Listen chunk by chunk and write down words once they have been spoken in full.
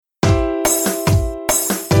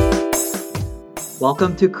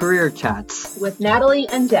Welcome to Career Chats with Natalie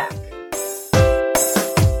and Jack.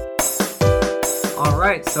 All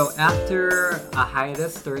right, so after a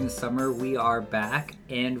hiatus during the summer, we are back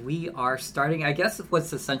and we are starting, I guess,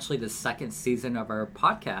 what's essentially the second season of our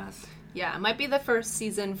podcast. Yeah, it might be the first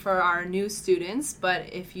season for our new students, but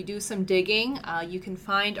if you do some digging, you can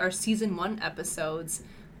find our season 1 episodes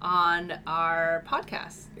on our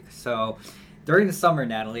podcast. So during the summer,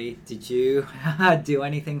 Natalie, did you do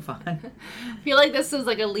anything fun? I feel like this is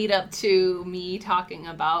like a lead up to me talking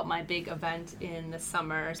about my big event in the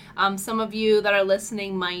summer. Some of you that are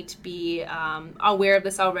listening might be aware of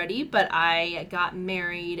this already, but I got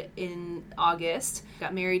married in August.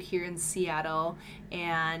 Got married here in Seattle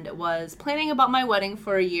and was planning about my wedding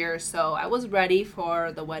for a year, so I was ready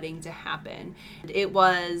for the wedding to happen. It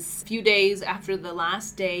was a few days after the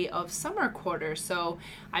last day of summer quarter, so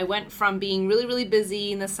I went from being really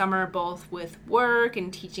busy in the summer, both with work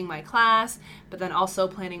and teaching my class, but then also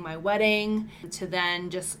planning my wedding, to then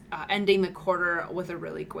just ending the quarter with a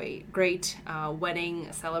really great wedding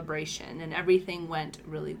celebration, and everything went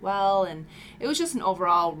really well, and it was just an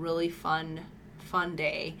overall really fun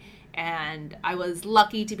day. And I was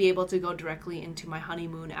lucky to be able to go directly into my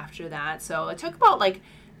honeymoon after that. So it took about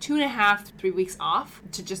 2.5 to 3 weeks off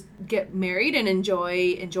to just get married and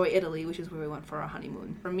enjoy Italy, which is where we went for our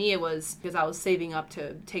honeymoon. For me, it was because I was saving up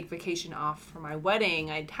to take vacation off for my wedding.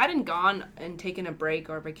 I hadn't gone and taken a break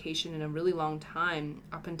or a vacation in a really long time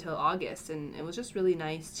up until August, and it was just really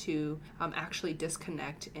nice to actually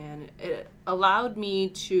disconnect, and it allowed me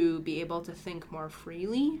to be able to think more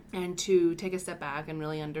freely and to take a step back and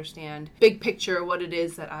really understand big picture what it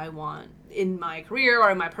is that I want in my career or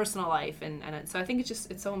in my personal life, and so I think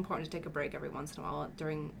it's so important to take a break every once in a while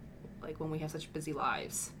during when we have such busy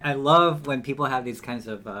lives. I love when people have these kinds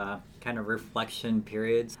of reflection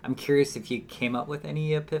periods. I'm curious if you came up with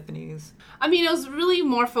any epiphanies. I mean, it was really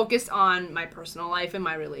more focused on my personal life and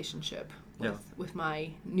my relationship with my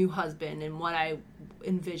new husband and what I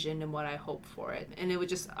envisioned and what I hoped for it. And it was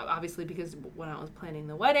just obviously because when I was planning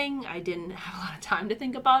the wedding, I didn't have a lot of time to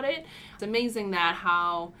think about it. It's amazing that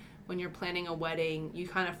how when you're planning a wedding, you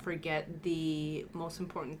kind of forget the most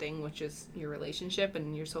important thing, which is your relationship,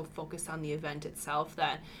 and you're so focused on the event itself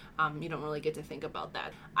that you don't really get to think about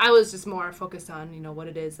that. I was just more focused on, what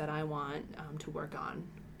it is that I want to work on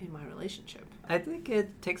in my relationship. I think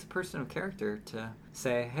it takes a person of character to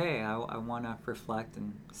say, hey, I want to reflect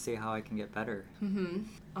and see how I can get better. Mm-hmm.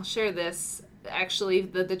 I'll share this. Actually,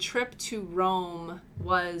 the trip to Rome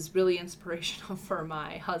was really inspirational for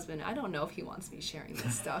my husband. I don't know if he wants me sharing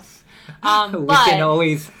this stuff. We can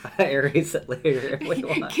always erase it later if we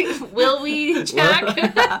want. Will we, Jack?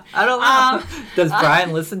 I don't know. Does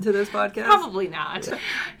Brian listen to this podcast? Probably not.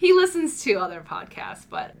 He listens to other podcasts,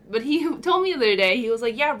 but he told me the other day, he was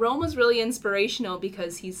like, yeah, Rome was really inspirational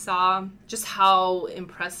because he saw just how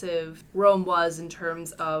impressive Rome was in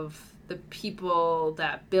terms of the people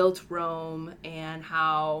that built Rome and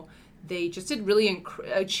how they just did really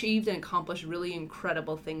achieved and accomplished really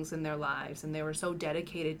incredible things in their lives, and they were so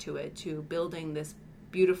dedicated to building this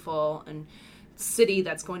beautiful and city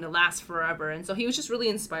that's going to last forever. And so he was just really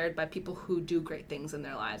inspired by people who do great things in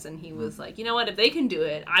their lives, and he was like, you know what, if they can do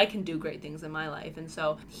it, I can do great things in my life. And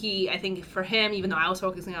so I think for him, even though I was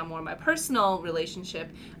focusing on more my personal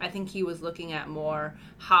relationship, I think he was looking at more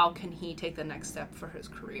how can he take the next step for his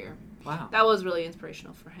career. Wow. That was really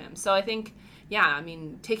inspirational for him. So I think,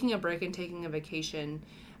 taking a break and taking a vacation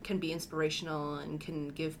can be inspirational and can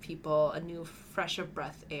give people a new, fresh of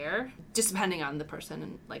breath air, just depending on the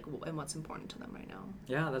person and what's important to them right now.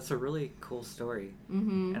 Yeah, that's a really cool story.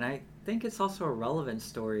 Mm-hmm. And I think it's also a relevant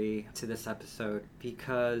story to this episode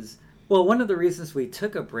because, well, one of the reasons we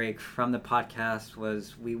took a break from the podcast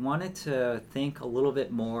was we wanted to think a little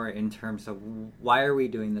bit more in terms of why are we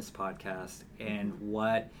doing this podcast and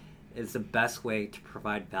what is the best way to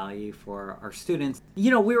provide value for our students.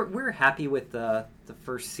 We're happy with the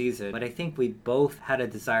first season, but I think we both had a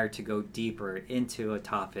desire to go deeper into a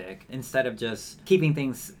topic instead of just keeping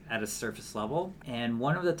things at a surface level. And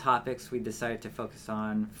one of the topics we decided to focus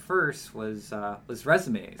on first was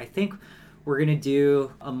resumes. I think we're going to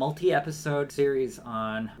do a multi-episode series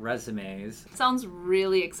on resumes. Sounds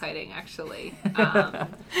really exciting, actually.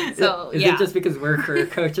 Is it just because we're career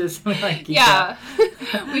coaches? Yeah.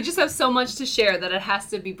 We just have so much to share that it has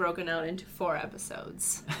to be broken out into 4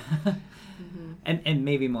 episodes. Mm-hmm. And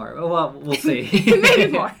maybe more. Well, we'll see.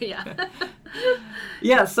 Maybe more, yeah.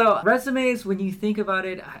 Yeah, so resumes, when you think about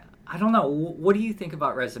it, I don't know. What do you think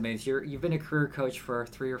about resumes? You've been a career coach for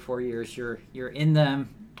 3 or 4 years. You're in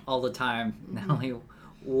them all the time. Mm-hmm. Natalie,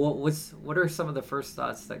 What are some of the first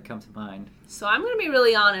thoughts that come to mind? So I'm going to be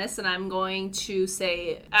really honest, and I'm going to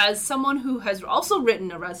say, as someone who has also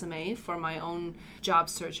written a resume for my own job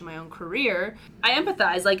search and my own career, I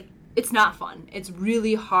empathize. Like, it's not fun. It's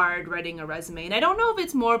really hard writing a resume. And I don't know if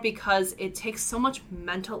it's more because it takes so much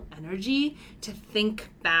mental energy to think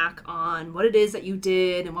back on what it is that you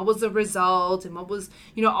did and what was the result and what was,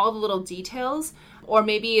 all the little details. Or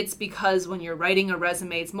maybe it's because when you're writing a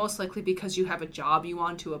resume, it's most likely because you have a job you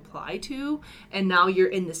want to apply to. And now you're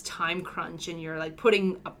in this time crunch and you're like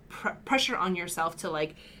putting a pressure on yourself to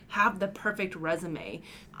like have the perfect resume.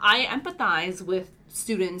 I empathize with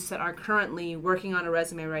students that are currently working on a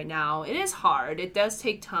resume right now. It is hard. It does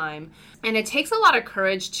take time. And it takes a lot of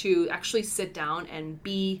courage to actually sit down and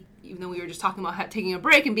be, even though we were just talking about taking a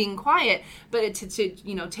break and being quiet, but to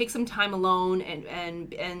take some time alone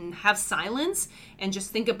and have silence and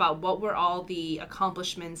just think about what were all the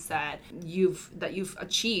accomplishments that you've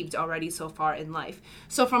achieved already so far in life.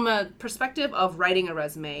 So from a perspective of writing a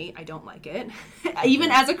resume, I don't like it.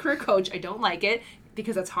 Even as a career coach, I don't like it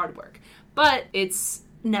because that's hard work. But it's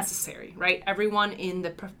necessary, right? Everyone in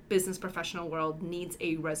the business professional world needs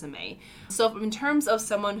a resume. So in terms of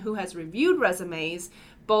someone who has reviewed resumes,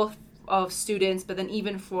 both of students, but then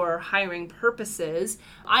even for hiring purposes,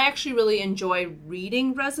 I actually really enjoy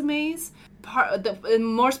reading resumes.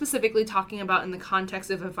 More specifically talking about in the context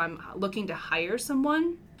of if I'm looking to hire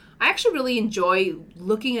someone, I actually really enjoy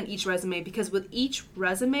looking at each resume because with each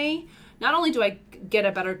resume, not only do I get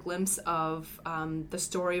a better glimpse of the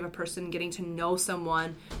story of a person, getting to know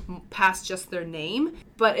someone past just their name,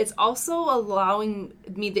 but it's also allowing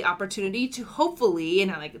me the opportunity to hopefully,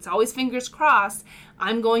 and it's always fingers crossed,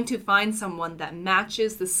 I'm going to find someone that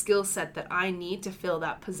matches the skill set that I need to fill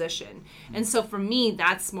that position. And so for me,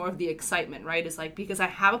 that's more of the excitement, right? It's like, because I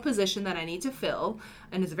have a position that I need to fill,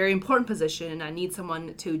 and it's a very important position, and I need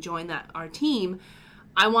someone to join our team,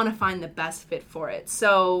 I want to find the best fit for it.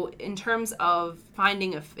 So in terms of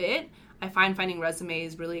finding a fit, I find finding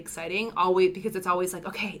resumes really exciting, always, because it's always like,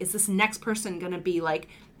 okay, is this next person going to be like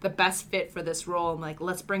the best fit for this role? And like,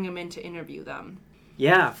 let's bring them in to interview them.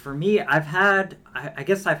 Yeah, for me, I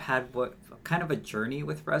guess I've had what kind of a journey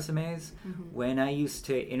with resumes. Mm-hmm. When I used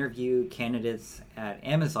to interview candidates at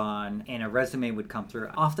Amazon and a resume would come through,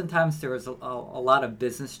 oftentimes there was a lot of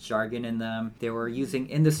business jargon in them. They were using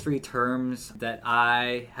industry terms that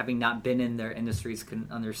I, having not been in their industries,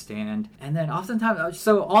 couldn't understand. And then oftentimes,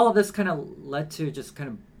 so all of this kind of led to just kind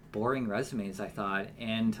of boring resumes, I thought.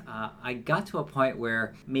 And I got to a point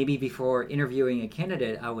where maybe before interviewing a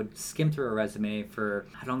candidate, I would skim through a resume for,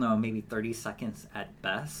 I don't know, maybe 30 seconds at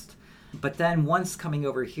best. But then once coming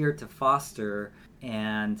over here to Foster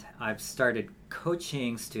and I've started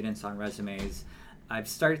coaching students on resumes, I've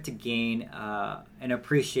started to gain an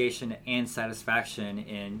appreciation and satisfaction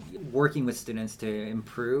in working with students to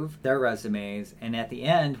improve their resumes. And at the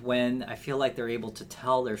end, when I feel like they're able to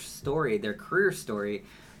tell their story, their career story,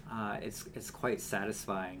 it's quite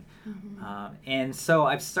satisfying. Mm-hmm. And so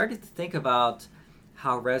I've started to think about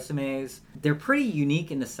how resumes, they're pretty unique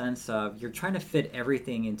in the sense of you're trying to fit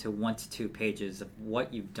everything into 1 to 2 pages of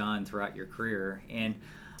what you've done throughout your career. And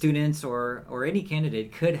students or any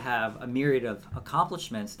candidate could have a myriad of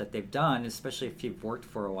accomplishments that they've done, especially if you've worked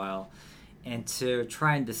for a while. And to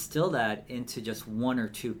try and distill that into just 1 or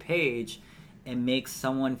 2 page and make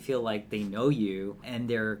someone feel like they know you and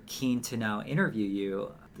they're keen to now interview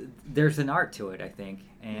you, there's an art to it, I think.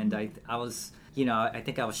 And I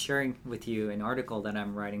think I was sharing with you an article that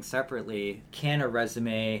I'm writing separately. Can a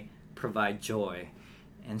resume provide joy?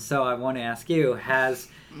 And so I want to ask you, has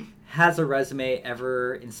a resume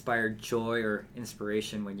ever inspired joy or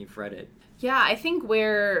inspiration when you've read it? Yeah, I think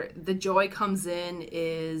where the joy comes in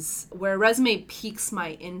is where a resume piques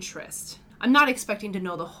my interest. I'm not expecting to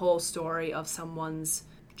know the whole story of someone's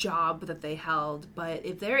job that they held, but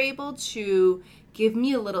if they're able to give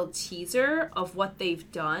me a little teaser of what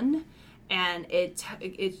they've done, and it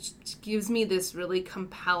gives me this really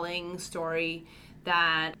compelling story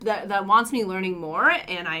that wants me learning more.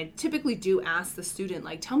 And I typically do ask the student,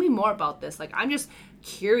 like, tell me more about this. Like, I'm just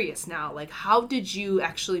curious now, like, how did you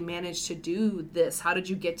actually manage to do this? How did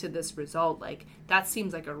you get to this result? Like, that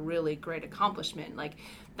seems like a really great accomplishment. Like,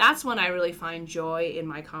 that's when I really find joy in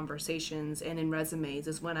my conversations and in resumes,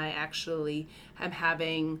 is when I actually am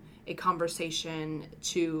having a conversation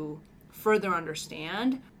to further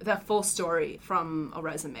understand that full story from a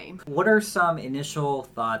resume. What are some initial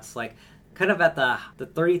thoughts, like kind of at the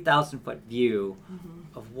 30,000 foot view,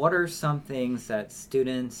 of what are some things that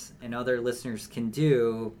students and other listeners can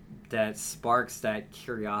do that sparks that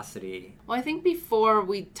curiosity? Well, I think before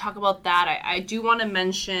we talk about that, I do want to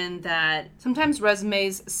mention that sometimes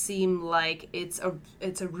resumes seem like it's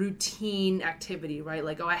a routine activity, right?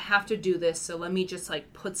 Like, oh, I have to do this, so let me just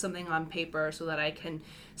like put something on paper so that I can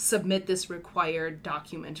submit this required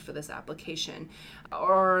document for this application.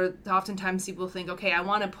 Or oftentimes people think, okay, I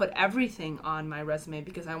want to put everything on my resume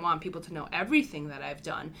because I want people to know everything that I've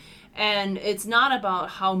done. And it's not about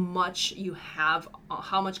how much you have,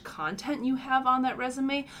 how much content you have on that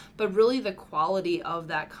resume, but really the quality of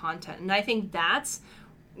that content. And I think that's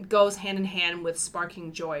goes hand in hand with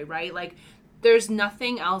sparking joy, right? Like, there's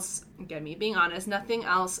nothing else, again, me being honest, nothing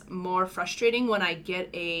else more frustrating when I get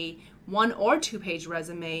a 1 or 2 page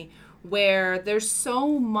resume where there's so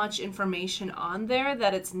much information on there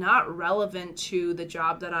that it's not relevant to the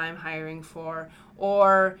job that I'm hiring for,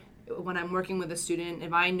 or when I'm working with a student,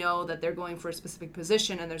 if I know that they're going for a specific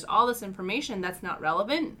position and there's all this information that's not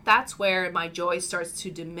relevant, that's where my joy starts to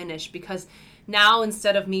diminish, because now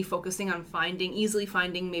instead of me focusing on easily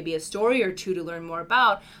finding maybe a story or two to learn more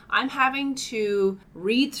about, I'm having to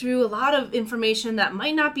read through a lot of information that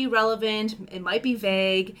might not be relevant, it might be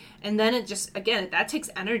vague, and then it just, again, that takes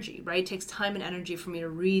energy, right? It takes time and energy for me to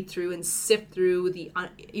read through and sift through the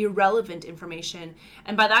irrelevant information.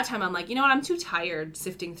 And by that time, I'm like, you know what, I'm too tired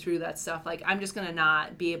sifting through that stuff. Like, I'm just gonna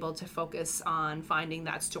not be able to focus on finding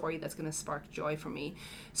that story that's gonna spark joy for me.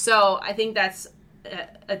 So I think that's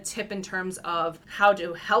a tip in terms of how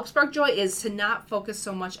to help spark joy, is to not focus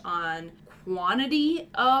so much on quantity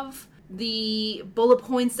of the bullet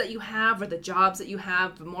points that you have or the jobs that you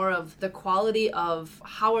have, but more of the quality of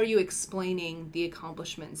how are you explaining the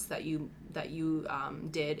accomplishments that you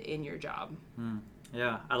did in your job.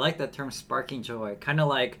 Yeah, I like that term, sparking joy. Kind of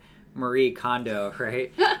like Marie Kondo,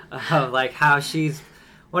 right? Like how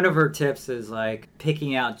one of her tips is like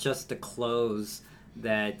picking out just the clothes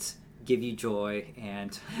that give you joy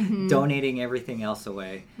and donating everything else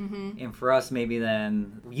away. And for us, maybe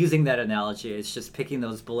then using that analogy, it's just picking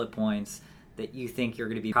those bullet points that you think you're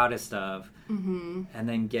going to be proudest of, and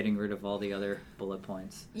then getting rid of all the other bullet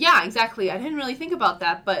points. Yeah, exactly. I didn't really think about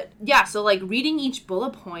that, but yeah, so like reading each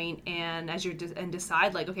bullet point and and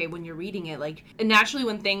decide like, okay, when you're reading it, like, and naturally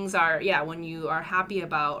when things are, when you are happy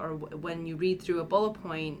about, or when you read through a bullet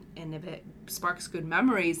point and if it sparks good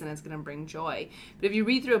memories, then it's going to bring joy. But if you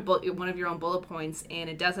read through one of your own bullet points and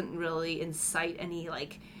it doesn't really incite any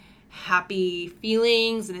like happy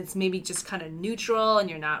feelings, and it's maybe just kind of neutral and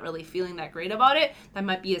you're not really feeling that great about it, that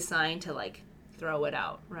might be a sign to like throw it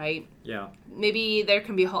out, right? Yeah. Maybe there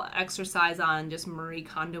can be a whole exercise on just Marie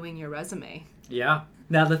Kondoing your resume. Yeah.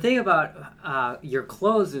 Now the thing about your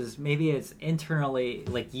clothes is maybe it's internally,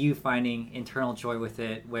 like you finding internal joy with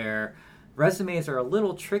it, where resumes are a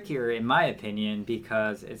little trickier in my opinion,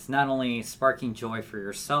 because it's not only sparking joy for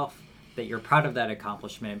yourself that you're proud of that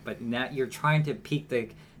accomplishment, but that you're trying to pique the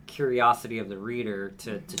curiosity of the reader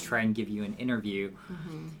to try and give you an interview.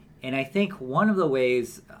 And I think one of the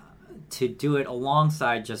ways to do it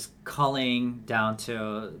alongside just culling down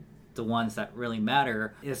to the ones that really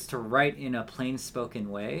matter is to write in a plain spoken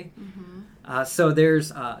way. So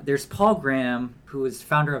there's Paul Graham, who is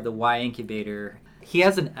founder of the Y Incubator. He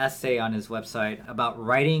has an essay on his website about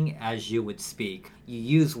writing as you would speak. You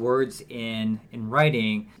use words in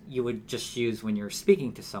writing you would just use when you're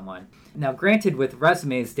speaking to someone. Now, granted, with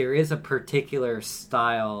resumes, there is a particular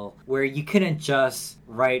style where you couldn't just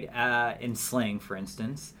write in slang, for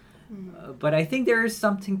instance. But I think there is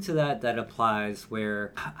something to that applies,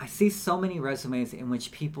 where I see so many resumes in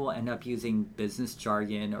which people end up using business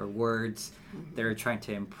jargon or words that are trying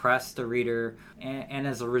to impress the reader. And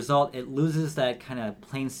as a result, it loses that kind of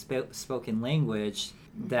plain spoken language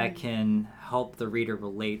that can help the reader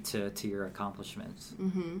relate to your accomplishments.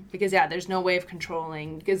 Because, there's no way of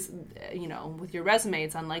controlling, because, with your resume,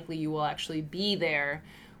 it's unlikely you will actually be there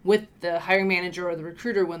with the hiring manager or the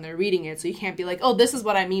recruiter when they're reading it. So you can't be like, oh, this is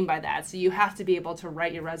what I mean by that. So you have to be able to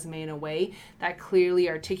write your resume in a way that clearly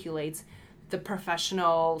articulates the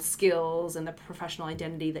professional skills and the professional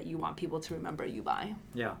identity that you want people to remember you by.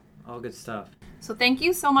 Yeah, all good stuff. So thank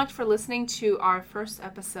you so much for listening to our first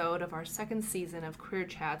episode of our second season of Career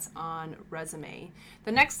Chats on resume.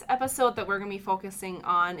 The next episode that we're going to be focusing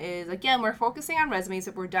on is, again, we're focusing on resumes,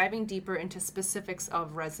 but we're diving deeper into specifics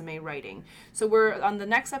of resume writing. So on the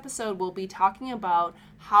next episode, we'll be talking about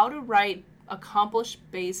how to write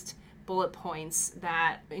accomplish-based bullet points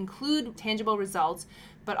that include tangible results,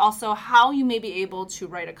 but also how you may be able to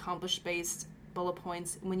write accomplish-based bullet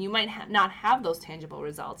points when you might not have those tangible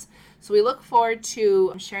results. So we look forward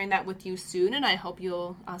to sharing that with you soon, and I hope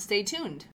you'll stay tuned.